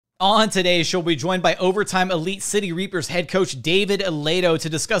On today's show, we'll be joined by Overtime Elite City Reapers head coach David Leitao to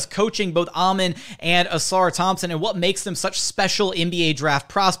discuss coaching both Amen and Ausar Thompson and what makes them such special NBA draft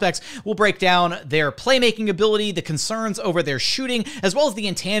prospects. We'll break down their playmaking ability, the concerns over their shooting, as well as the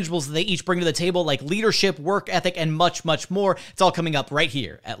intangibles that they each bring to the table like leadership, work ethic, and much, much more. It's all coming up right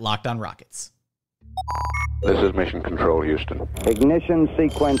here at Locked On Rockets. This is Mission Control, Houston. Ignition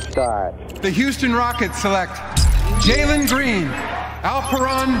sequence start. The Houston Rockets select Jalen Green,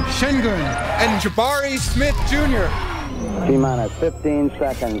 Alperen Sengun, and Jabari Smith Jr. T-minus 15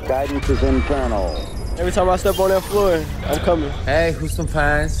 seconds. Guidance is internal. Every time I step on that floor, I'm coming. Hey, Houston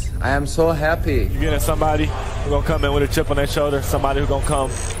fans, I am so happy. You're getting somebody who's going to come in with a chip on their shoulder, somebody who's going to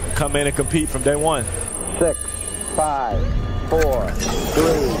come in and compete from day one. 6, 5, 4,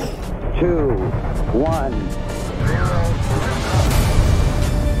 3, 2, 1.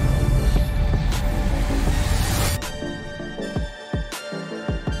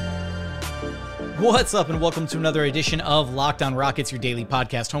 What's up, and welcome to another edition of Locked On Rockets, your daily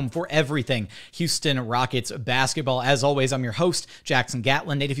podcast home for everything Houston Rockets basketball. As always, I'm your host, Jackson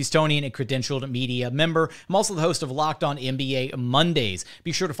Gatlin, native Houstonian and credentialed media member. I'm also the host of Locked On NBA Mondays.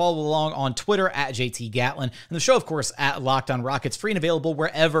 Be sure to follow along on Twitter at JT Gatlin, and the show, of course, at Locked On Rockets, free and available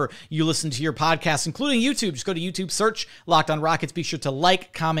wherever you listen to your podcasts, including YouTube. Just go to YouTube, search Locked On Rockets. Be sure to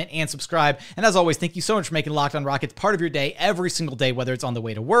like, comment, and subscribe. And as always, thank you so much for making Locked On Rockets part of your day every single day, whether it's on the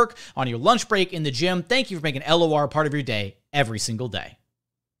way to work, on your lunch break, in the gym. Thank you for making LOR part of your day every single day.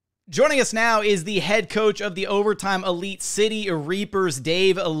 Joining us now is the head coach of the Overtime Elite City Reapers,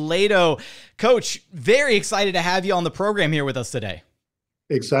 Dave Leitao. Coach, very excited to have you on the program here with us today.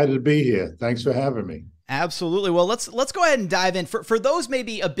 Excited to be here. Thanks for having me. Absolutely. Well, let's go ahead and dive in. For those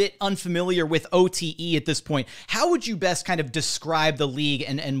maybe a bit unfamiliar with OTE at this point, how would you best kind of describe the league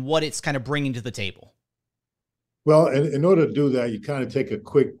and what it's kind of bringing to the table? Well, in order to do that, you kind of take a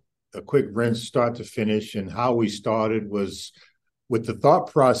quick rinse, start to finish. And how we started was with the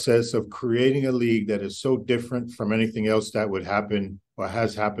thought process of creating a league that is so different from anything else that would happen or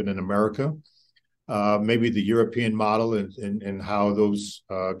has happened in America. Maybe the European model and how those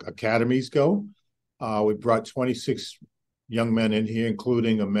academies go. We brought 26 young men in here,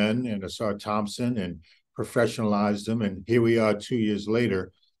 including Amen and Ausar Thompson, and professionalized them. And here we are 2 years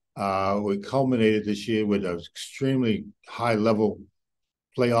later. We culminated this year with an extremely high-level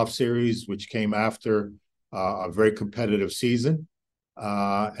playoff series, which came after a very competitive season.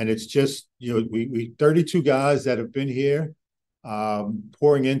 And it's just, we 32 guys that have been here,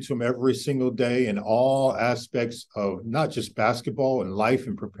 pouring into them every single day in all aspects of not just basketball and life,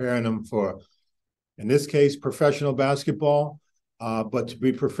 and preparing them for, in this case, professional basketball, but to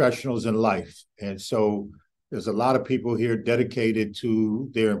be professionals in life. And so there's a lot of people here dedicated to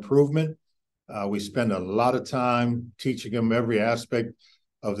their improvement. We spend a lot of time teaching them every aspect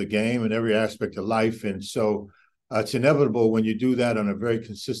of the game and every aspect of life. And so it's inevitable when you do that on a very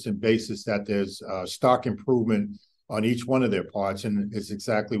consistent basis that there's stark improvement on each one of their parts. And it's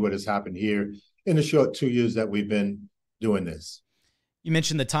exactly what has happened here in the short 2 years that we've been doing this. You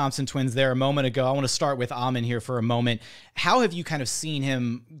mentioned the Thompson twins there a moment ago. I want to start with Amen here for a moment. How have you kind of seen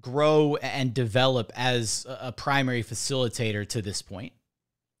him grow and develop as a primary facilitator to this point?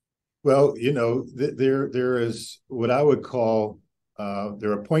 Well, there is what I would call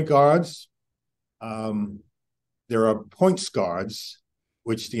there are point guards. There are point guards,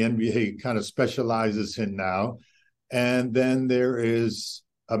 which the NBA kind of specializes in now. And then there is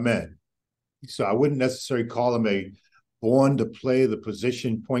Amen. So I wouldn't necessarily call him a born to play the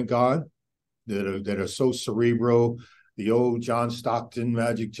position point guard that are so cerebral, the old John Stockton,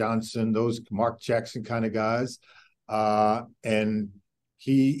 Magic Johnson, those Mark Jackson kind of guys. And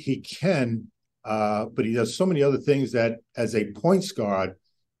he can, but he does so many other things that as a points guard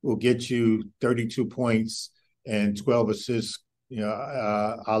will get you 32 points and 12 assists,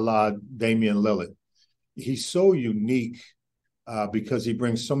 a la Damian Lillard. He's so unique because he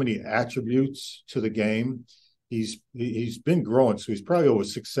brings so many attributes to the game. He's been growing, so he's probably over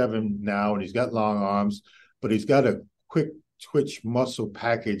 6'7" now, and he's got long arms, but he's got a quick twitch muscle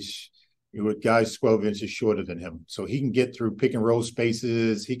package with guys 12 inches shorter than him. So he can get through pick and roll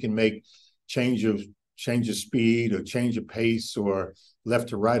spaces. He can make change of speed or change of pace or left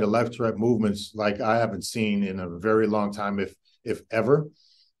to right or left to right movements like I haven't seen in a very long time, if ever.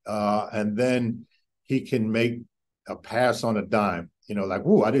 And then he can make a pass on a dime, like,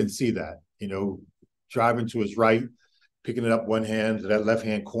 whoa, I didn't see that, driving to his right, picking it up one hand to that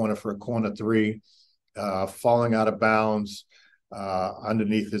left-hand corner for a corner three, falling out of bounds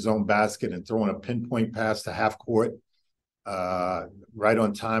underneath his own basket and throwing a pinpoint pass to half court, right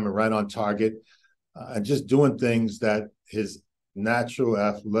on time and right on target, and just doing things that his natural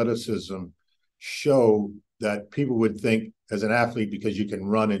athleticism show that people would think as an athlete, because you can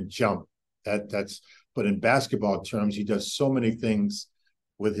run and jump, but in basketball terms, he does so many things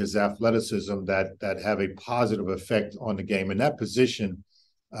with his athleticism that have a positive effect on the game. And that position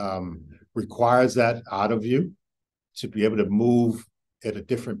requires that out of you, to be able to move at a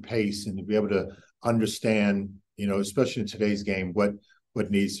different pace and to be able to understand, especially in today's game, what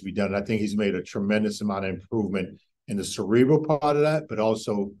needs to be done. And I think he's made a tremendous amount of improvement in the cerebral part of that, but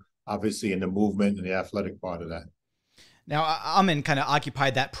also obviously in the movement and the athletic part of that. Now, Amen kind of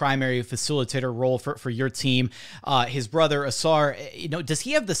occupied that primary facilitator role for your team. His brother, Ausar, does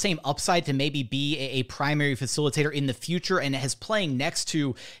he have the same upside to maybe be a primary facilitator in the future? And has playing next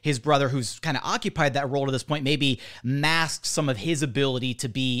to his brother, who's kind of occupied that role to this point, maybe masked some of his ability to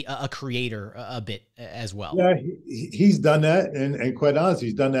be a creator a bit as well? Yeah, he's done that. And quite honestly,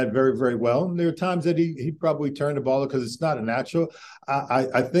 he's done that very, very well. And there are times that he probably turned the ball because it's not a natural.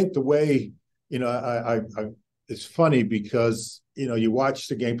 I think the way, it's funny because, you watch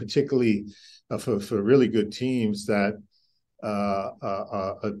the game, particularly for really good teams, that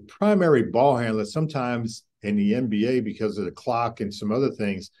a primary ball handler sometimes in the NBA, because of the clock and some other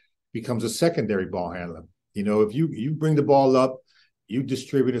things, becomes a secondary ball handler. If you bring the ball up, you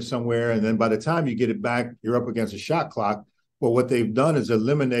distribute it somewhere, and then by the time you get it back, you're up against a shot clock. Well, what they've done is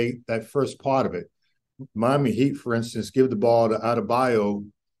eliminate that first part of it. Miami Heat, for instance, give the ball to Adebayo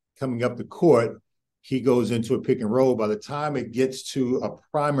coming up the court. He goes into a pick and roll. By the time it gets to a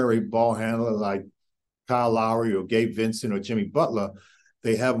primary ball handler like Kyle Lowry or Gabe Vincent or Jimmy Butler,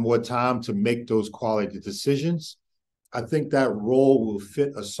 they have more time to make those quality decisions. I think that role will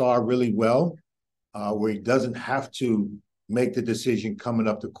fit Ausar really well, where he doesn't have to make the decision coming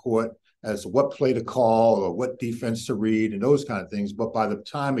up the court as to what play to call or what defense to read and those kind of things. But by the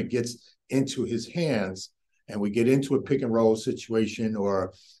time it gets into his hands and we get into a pick and roll situation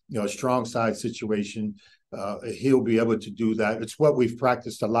or a strong side situation, he'll be able to do that. It's what we've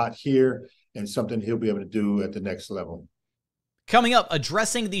practiced a lot here and something he'll be able to do at the next level. Coming up,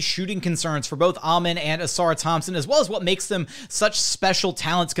 addressing the shooting concerns for both Amen and Ausar Thompson, as well as what makes them such special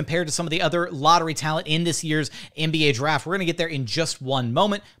talents compared to some of the other lottery talent in this year's NBA draft. We're going to get there in just one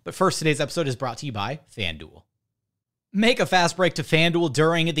moment. But first, today's episode is brought to you by FanDuel. Make a fast break to FanDuel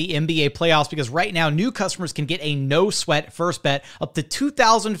during the NBA playoffs, because right now new customers can get a no-sweat first bet up to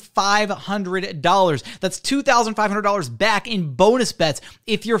 $2,500. That's $2,500 back in bonus bets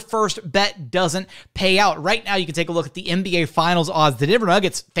if your first bet doesn't pay out. Right now you can take a look at the NBA Finals odds. The Denver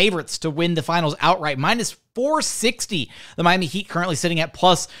Nuggets favorites to win the Finals outright, minus 460. The Miami Heat currently sitting at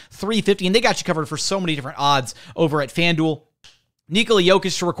plus 350, and they got you covered for so many different odds over at FanDuel. Nikola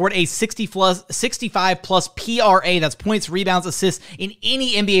Jokic to record a 65-plus PRA, that's points, rebounds, assists, in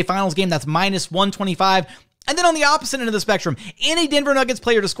any NBA Finals game, that's minus 125. And then on the opposite end of the spectrum, any Denver Nuggets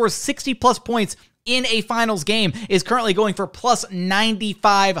player to score 60-plus points in a Finals game is currently going for plus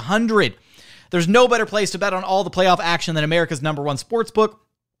 9,500. There's no better place to bet on all the playoff action than America's #1 sportsbook.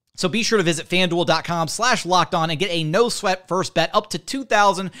 So be sure to visit FanDuel.com/lockedon and get a no-sweat first bet up to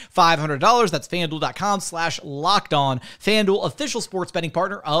 $2,500. That's FanDuel.com/lockedon. FanDuel, official sports betting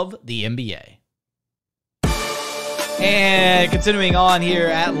partner of the NBA. And continuing on here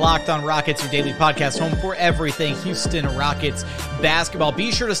at Locked On Rockets, your daily podcast home for everything Houston Rockets basketball.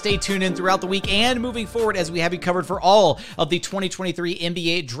 Be sure to stay tuned in throughout the week and moving forward as we have you covered for all of the 2023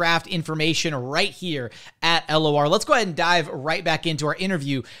 NBA draft information right here at LOR. Let's go ahead and dive right back into our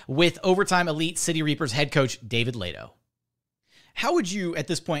interview with Overtime Elite City Reapers head coach David Leitao. How would you, at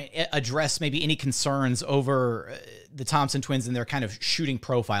this point, address maybe any concerns over the Thompson twins and their kind of shooting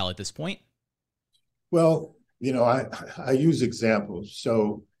profile at this point? Well, I use examples.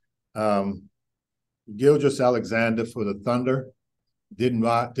 So Gilgeous-Alexander for the Thunder did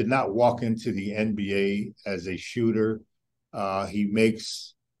not walk into the NBA as a shooter. He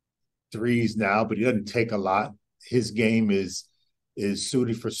makes threes now, but he doesn't take a lot. His game is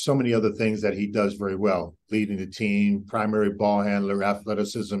suited for so many other things that he does very well: leading the team, primary ball handler,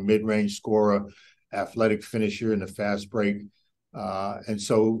 athleticism, mid-range scorer, athletic finisher in the fast break. And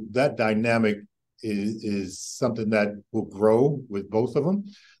so that dynamic is something that will grow with both of them.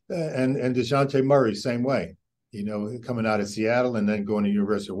 And DeJounte Murray, same way, coming out of Seattle and then going to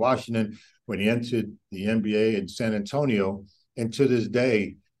University of Washington when he entered the NBA in San Antonio. And to this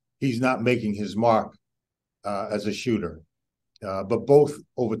day, he's not making his mark as a shooter. But both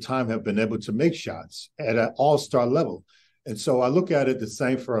over time have been able to make shots at an all-star level. And so I look at it the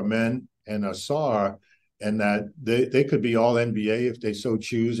same for Amen and Ausar, and that they could be all NBA if they so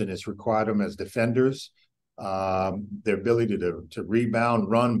choose, and it's required them as defenders. Their ability to rebound,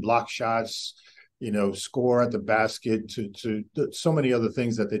 run, block shots, score at the basket, to so many other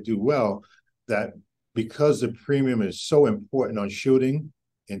things that they do well, that because the premium is so important on shooting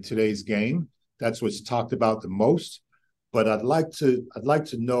in today's game, that's what's talked about the most. But I'd like to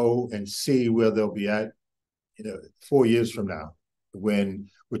know and see where they'll be at, 4 years from now, when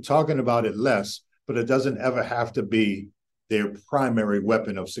we're talking about it less, but it doesn't ever have to be their primary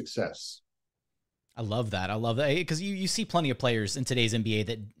weapon of success. I love that. I love that, because you see plenty of players in today's NBA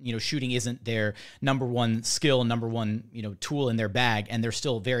that, shooting isn't their number one skill, number one, tool in their bag, and they're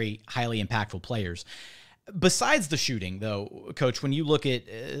still very highly impactful players. Besides the shooting, though, Coach, when you look at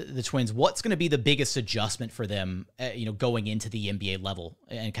the Twins, what's going to be the biggest adjustment for them, going into the NBA level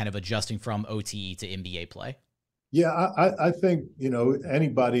and kind of adjusting from OTE to NBA play? Yeah, I think,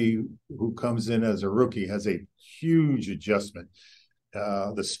 anybody who comes in as a rookie has a huge adjustment.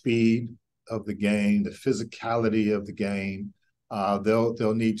 The speed of the game, the physicality of the game,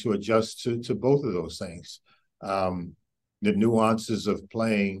 they'll need to adjust to both of those things. The nuances of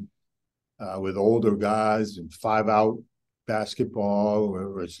playing with older guys and 5-out basketball,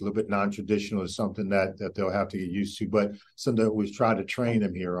 or it's a little bit non-traditional, is something that they'll have to get used to, but something that we've tried to train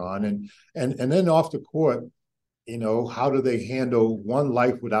them here on. And then off the court, how do they handle one,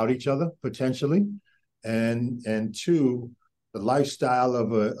 life without each other potentially, and two, the lifestyle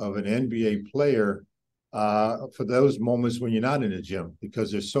of an NBA player for those moments when you're not in the gym,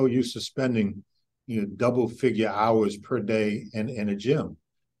 because they're so used to spending double-figure hours per day in a gym.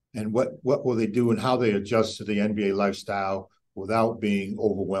 And what will they do, and how they adjust to the NBA lifestyle without being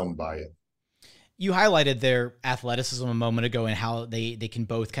overwhelmed by it. You highlighted their athleticism a moment ago and how they can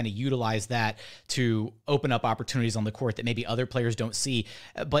both kind of utilize that to open up opportunities on the court that maybe other players don't see.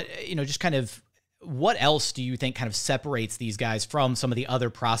 But, just kind of what else do you think kind of separates these guys from some of the other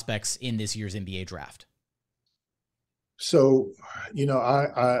prospects in this year's NBA draft? So,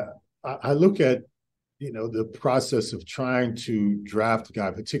 I look at, the process of trying to draft a guy,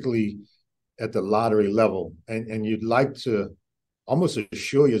 particularly at the lottery level, and you'd like to almost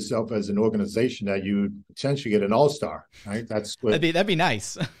assure yourself as an organization that you potentially get an all-star, right? That's what that'd be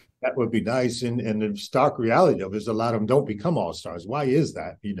nice. That would be nice. And the stark reality of it is a lot of them don't become all-stars. Why is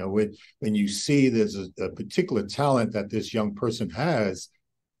that? When you see there's a particular talent that this young person has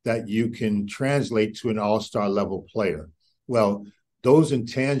that you can translate to an all-star level player. Well, those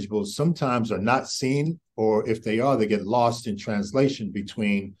intangibles sometimes are not seen, or if they are, they get lost in translation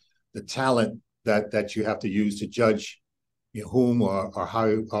between the talent that you have to use to judge whom or how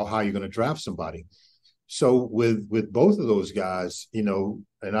you're going to draft somebody. So with both of those guys,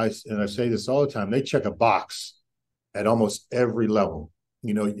 and I say this all the time, they check a box at almost every level.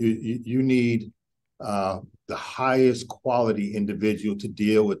 You need the highest quality individual to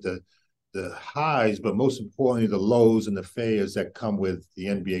deal with the highs, but most importantly, the lows and the failures that come with the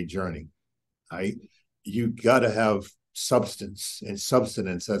NBA journey, right? You got to have substance and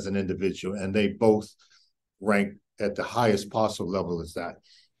substance as an individual, and they both rank at the highest possible level as that.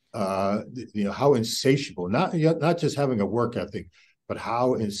 How insatiable, not just having a work ethic, but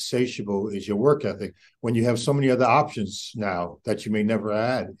how insatiable is your work ethic when you have so many other options now that you may never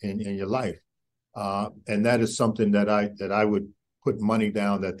had in your life. And that is something that I would put money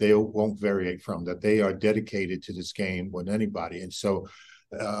down that they won't variate from, that they are dedicated to this game more than anybody. And so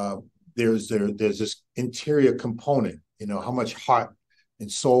there's this interior component, how much heart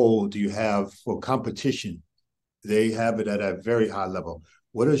and soul do you have for competition? They have it at a very high level.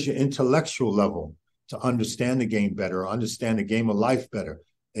 What is your intellectual level to understand the game better, understand the game of life better?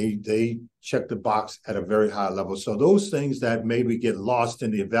 They check the box at a very high level. So those things that maybe get lost in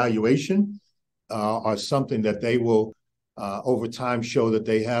the evaluation are something that they will over time show that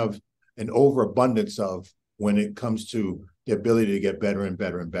they have an overabundance of when it comes to the ability to get better and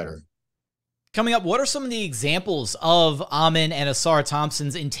better and better. Coming up, what are some of the examples of Amen and Ausar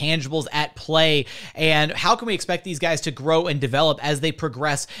Thompson's intangibles at play, and how can we expect these guys to grow and develop as they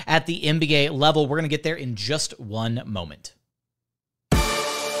progress at the NBA level? We're going to get there in just one moment.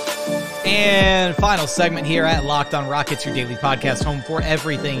 And final segment here at Locked On Rockets, your daily podcast home for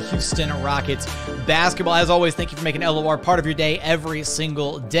everything Houston Rockets basketball. As always, thank you for making LOR part of your day every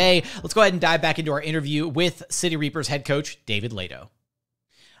single day. Let's go ahead and dive back into our interview with City Reapers head coach David Leitao.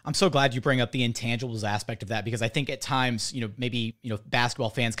 I'm so glad you bring up the intangibles aspect of that, because I think at times, maybe,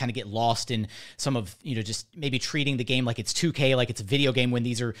 basketball fans kind of get lost in some of, just maybe treating the game like it's 2K, like it's a video game, when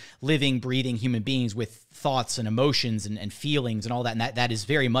these are living, breathing human beings with thoughts and emotions and feelings and all that. And that is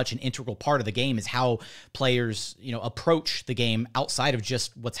very much an integral part of the game, is how players, approach the game outside of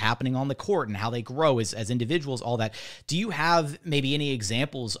just what's happening on the court and how they grow as individuals, all that. Do you have maybe any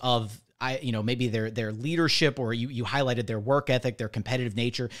examples of maybe their leadership, or you highlighted their work ethic, their competitive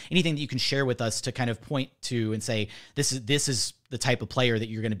nature, anything that you can share with us to kind of point to and say, this is the type of player that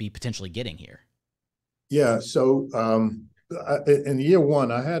you're going to be potentially getting here? Yeah. So in year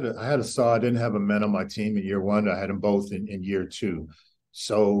one, I had Ausar. I didn't have Amen on my team in year one. I had them both in year two.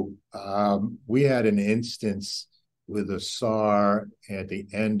 So we had an instance with Ausar at the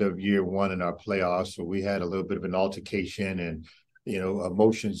end of year one in our playoffs. So we had a little bit of an altercation, and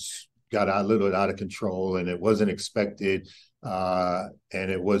emotions got a little out of control, and it wasn't expected, and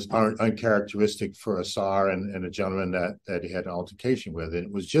it was uncharacteristic for Ausar and a gentleman that he had an altercation with. And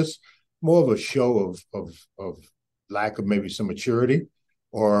it was just more of a show of lack of maybe some maturity,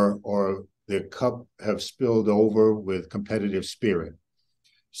 or the cup have spilled over with competitive spirit.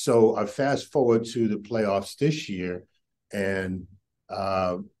 So I fast forward to the playoffs this year, and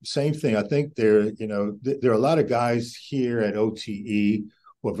same thing. I think there are a lot of guys here at OTE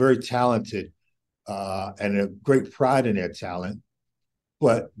who are very talented and have great pride in their talent,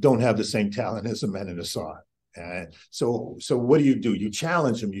 but don't have the same talent as Amen and Ausar. And so what do? You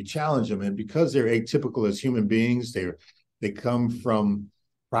challenge them, and because they're atypical as human beings, they come from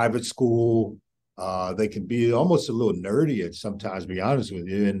private school. They can be almost a little nerdy at sometimes, to be honest with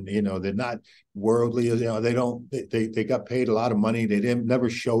you. And, they're not worldly. They got paid a lot of money. They never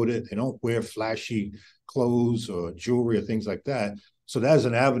showed it. They don't wear flashy clothes or jewelry or things like that. So that's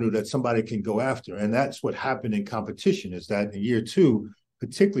an avenue that somebody can go after. And that's what happened in competition, is that in year two,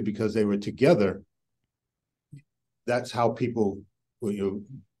 particularly because they were together, that's how people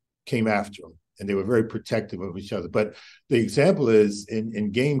came after them. And they were very protective of each other. But the example is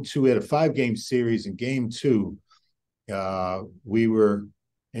in game two, we had a 5-game series. In game two, we were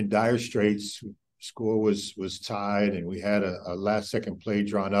in dire straits. Score was tied, and we had a last-second play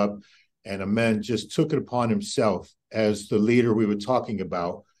drawn up. And Amen just took it upon himself, as the leader we were talking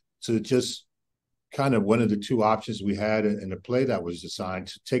about, to just kind of one of the two options we had in the play that was assigned,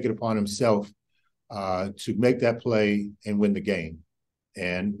 to take it upon himself to make that play and win the game.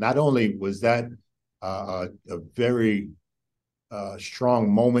 And not only was that a very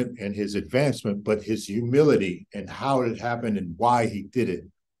strong moment in his advancement, but his humility and how it happened and why he did it,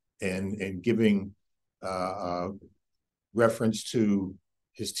 and giving reference to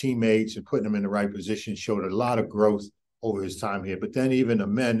his teammates and putting them in the right position, showed a lot of growth over his time here. But then even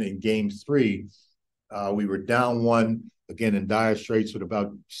Amen in game three, we were down one, again in dire straits with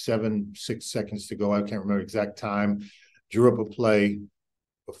about 6 seconds to go. I can't remember exact time. Drew up a play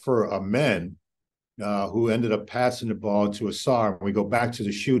for Amen, who ended up passing the ball to Ausar. We go back to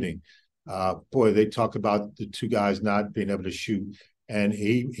the shooting. Boy, they talk about the two guys not being able to shoot. And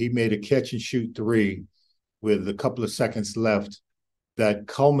he made a catch and shoot three with a couple of seconds left that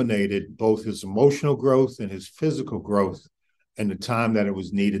culminated both his emotional growth and his physical growth in the time that it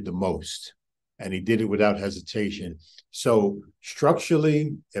was needed the most. And he did it without hesitation. So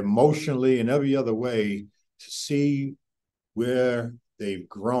structurally, emotionally, and every other way, to see where they've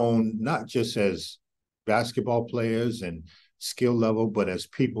grown, not just as basketball players and skill level, but as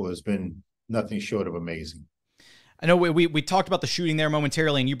people, has been nothing short of amazing. I know we talked about the shooting there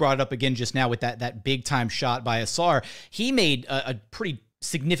momentarily, and you brought it up again just now with that big time shot by Ausar. He made a pretty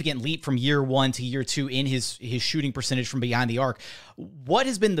significant leap from year one to year two in his shooting percentage from behind the arc. What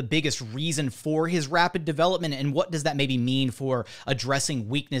has been the biggest reason for his rapid development, and what does that maybe mean for addressing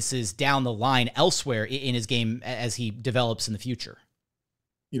weaknesses down the line elsewhere in his game as he develops in the future?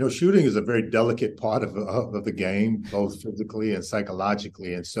 Shooting is a very delicate part of the game, both physically and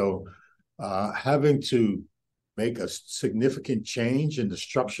psychologically. And so having to make a significant change in the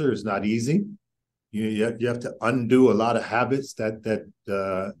structure is not easy. You have to undo a lot of habits that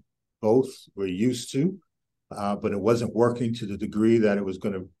both were used to, but it wasn't working to the degree that it was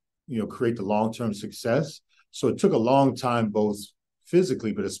going to, create the long-term success. So it took a long time, both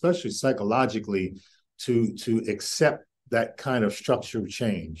physically, but especially psychologically, to accept that kind of structural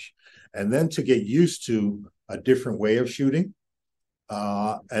change, and then to get used to a different way of shooting.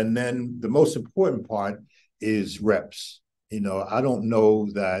 And then the most important part is reps. I don't know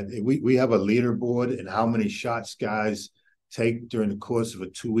that we have a leaderboard and how many shots guys take during the course of a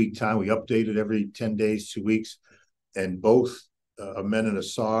 2-week time. We update it every 10 days, 2 weeks. And both Amen and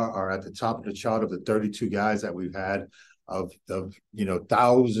Ausar are at the top of the chart of the 32 guys that we've had of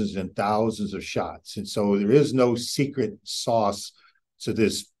thousands and thousands of shots. And so there is no secret sauce to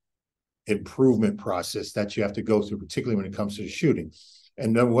this improvement process that you have to go through, particularly when it comes to the shooting.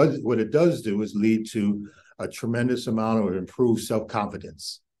 And then what it does do is lead to a tremendous amount of improved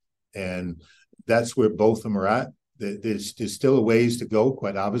self-confidence. And that's where both of them are at. There's still a ways to go,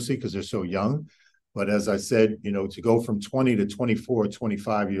 quite obviously, because they're so young. But as I said, to go from 20 to 24,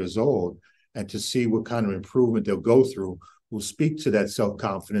 25 years old and to see what kind of improvement they'll go through will speak to that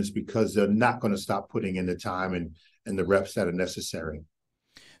self-confidence, because they're not going to stop putting in the time and the reps that are necessary.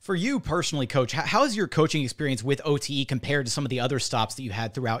 For you personally, Coach, how has your coaching experience with OTE compared to some of the other stops that you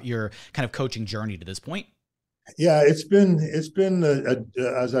had throughout your kind of coaching journey to this point? Yeah, it's been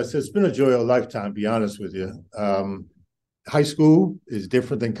as I said, it's been a joy of a lifetime, to be honest with you. High school is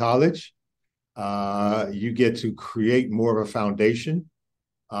different than college. You get to create more of a foundation.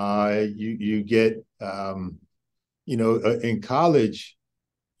 You get, in college,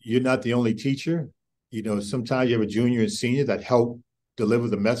 you're not the only teacher. Sometimes you have a junior and senior that help deliver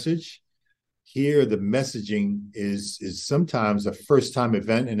the message. Here, the messaging is sometimes a first-time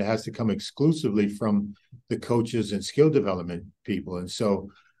event, and it has to come exclusively from the coaches and skill development people. And so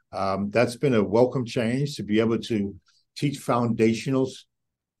that's been a welcome change, to be able to teach foundationals,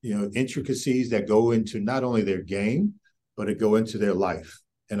 intricacies that go into not only their game, but it go into their life.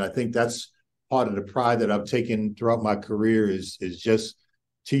 And I think that's part of the pride that I've taken throughout my career is just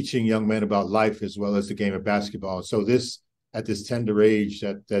teaching young men about life as well as the game of basketball. So at this tender age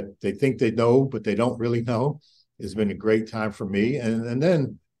that they think they know, but they don't really know, has been a great time for me. And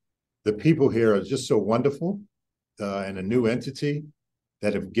then the people here are just so wonderful, and a new entity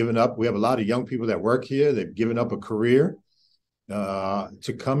that have given up. We have a lot of young people that work here. They've given up a career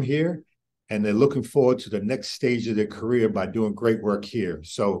to come here, and they're looking forward to the next stage of their career by doing great work here.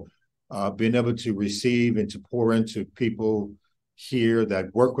 So being able to receive and to pour into people here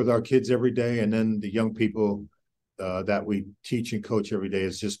that work with our kids every day, and then the young people that we teach and coach every day,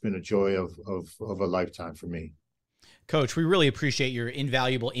 has just been a joy of a lifetime for me. Coach, we really appreciate your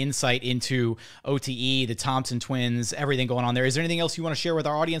invaluable insight into OTE, the Thompson twins, everything going on there. Is there anything else you want to share with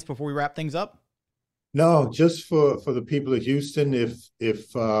our audience before we wrap things up? No, just for the people of Houston, if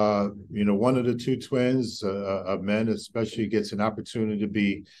one of the two twins, a man especially, gets an opportunity to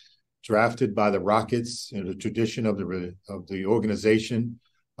be drafted by the Rockets, the tradition of the organization,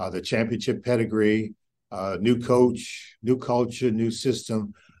 the championship pedigree, new coach, new culture, new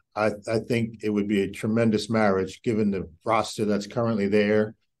system, I think it would be a tremendous marriage, given the roster that's currently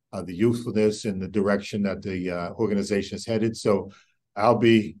there, the youthfulness and the direction that the organization is headed. So I'll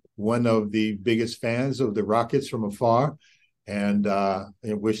be one of the biggest fans of the Rockets from afar, and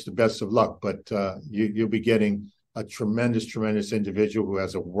wish the best of luck. But you'll be getting a tremendous individual who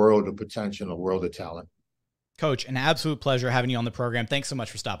has a world of potential, a world of talent. Coach, an absolute pleasure having you on the program. Thanks so much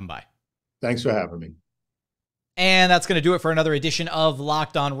for stopping by. Thanks for having me. And that's going to do it for another edition of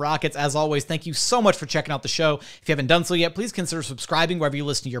Locked On Rockets. As always, thank you so much for checking out the show. If you haven't done so yet, please consider subscribing wherever you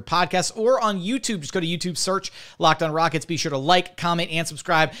listen to your podcasts, or on YouTube. Just go to YouTube, search Locked On Rockets. Be sure to like, comment, and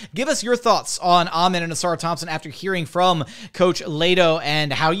subscribe. Give us your thoughts on Amen Ausar Thompson after hearing from Coach Leitao,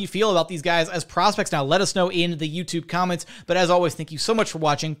 and how you feel about these guys as prospects now. Let us know in the YouTube comments. But as always, thank you so much for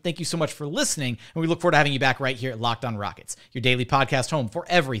watching. Thank you so much for listening. And we look forward to having you back right here at Locked On Rockets, your daily podcast home for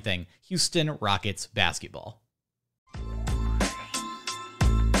everything Houston Rockets basketball.